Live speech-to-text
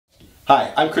Hi,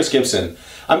 I'm Chris Gibson.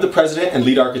 I'm the president and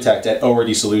lead architect at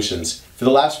ORD Solutions. For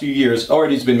the last few years,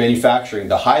 ORD has been manufacturing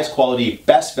the highest quality,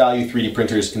 best value 3D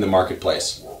printers in the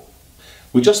marketplace.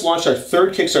 We just launched our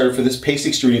third Kickstarter for this paste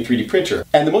extruding 3D printer.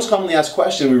 And the most commonly asked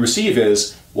question we receive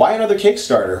is, why another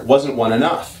Kickstarter? Wasn't one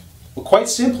enough? Well, quite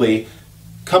simply,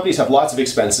 companies have lots of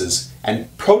expenses and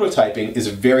prototyping is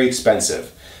very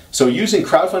expensive. So using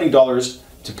crowdfunding dollars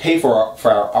to pay for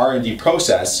our R&D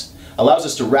process allows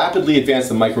us to rapidly advance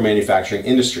the micromanufacturing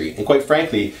industry. And quite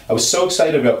frankly, I was so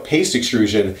excited about paste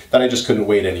extrusion that I just couldn't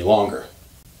wait any longer.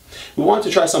 We wanted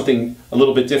to try something a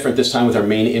little bit different this time with our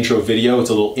main intro video. It's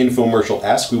a little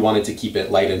infomercial-esque. We wanted to keep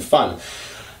it light and fun.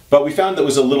 But we found that it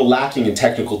was a little lacking in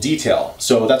technical detail.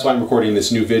 So that's why I'm recording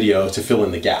this new video to fill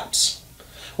in the gaps.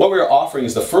 What we are offering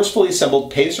is the first fully assembled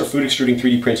paste or food extruding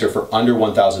 3D printer for under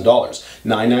 $1,000,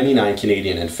 $999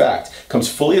 Canadian in fact. Comes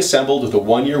fully assembled with a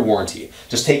 1-year warranty.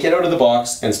 Just take it out of the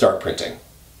box and start printing.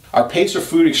 Our paste or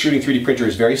food extruding 3D printer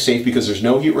is very safe because there's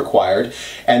no heat required,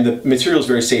 and the material is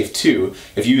very safe too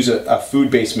if you use a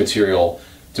food-based material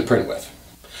to print with.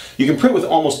 You can print with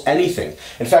almost anything.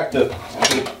 In fact, the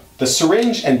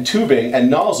syringe and tubing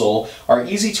and nozzle are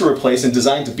easy to replace and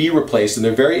designed to be replaced, and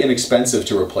they're very inexpensive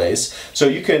to replace. So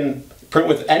you can print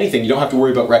with anything. You don't have to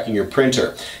worry about wrecking your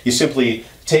printer. You simply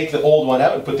take the old one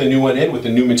out and put the new one in with the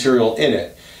new material in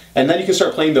it. And then you can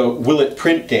start playing the will it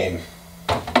print game.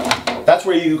 That's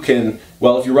where you can,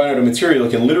 well, if you run out of material,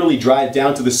 you can literally drive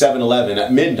down to the 7-Eleven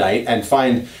at midnight and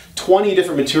find 20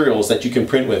 different materials that you can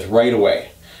print with right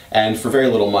away, and for very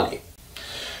little money.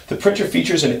 The printer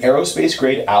features an aerospace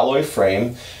grade alloy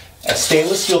frame, a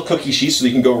stainless steel cookie sheet so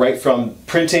you can go right from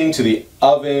printing to the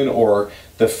oven or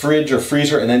the fridge or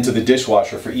freezer and then to the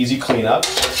dishwasher for easy cleanup.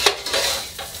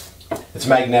 It's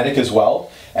magnetic as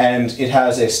well, and it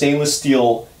has a stainless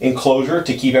steel enclosure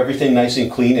to keep everything nice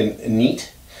and clean and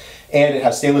neat. And it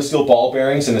has stainless steel ball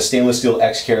bearings and a stainless steel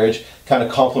X carriage, kind of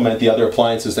complement the other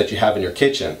appliances that you have in your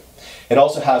kitchen. It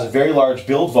also has a very large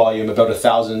build volume, about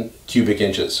 1,000 cubic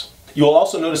inches. You will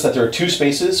also notice that there are 2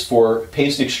 spaces for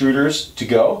paste extruders to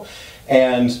go,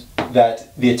 and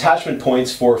that the attachment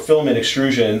points for filament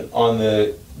extrusion on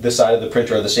this side of the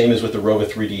printer are the same as with the Rova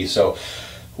 3D. So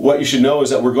what you should know is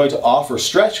that we're going to offer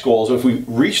stretch goals. If we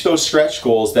reach those stretch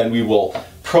goals, then we will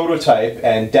prototype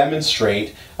and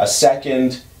demonstrate a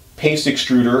second paste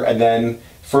extruder, and then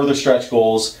further stretch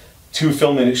goals, 2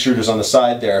 filament extruders on the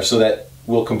side there, so that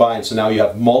we'll combine. So now you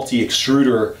have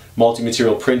multi-extruder,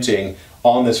 multi-material printing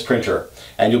on this printer,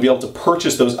 and you'll be able to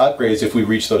purchase those upgrades if we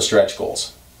reach those stretch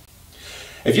goals.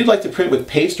 If you'd like to print with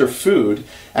paste or food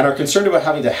and are concerned about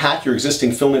having to hack your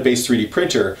existing filament-based 3D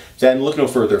printer, then look no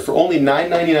further. For only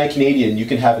 $999 Canadian, you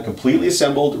can have a completely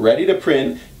assembled, ready to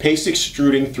print, paste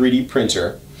extruding 3D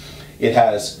printer. It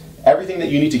has everything that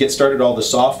you need to get started, all the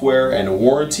software and a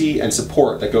warranty and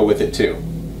support that go with it too.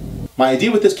 My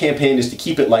idea with this campaign is to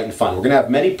keep it light and fun. We're going to have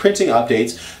many printing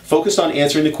updates focused on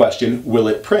answering the question, will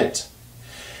it print?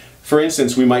 For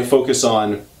instance, we might focus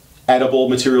on edible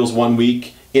materials one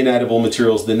week, inedible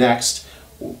materials the next,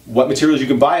 what materials you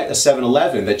can buy at a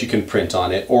 7-Eleven that you can print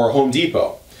on it, or Home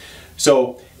Depot.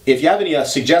 So if you have any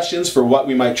suggestions for what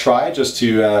we might try just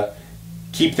to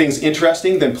keep things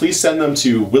interesting, then please send them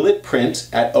to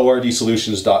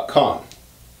willitprint@ordsolutions.com.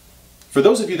 For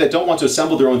those of you that don't want to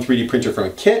assemble their own 3D printer from a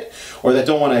kit, or that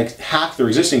don't want to hack their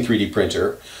existing 3D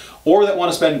printer, or that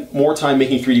want to spend more time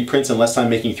making 3D prints and less time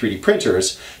making 3D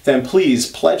printers, then please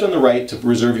pledge on the right to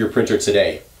reserve your printer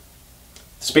today.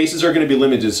 Spaces are going to be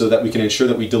limited so that we can ensure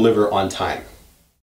that we deliver on time.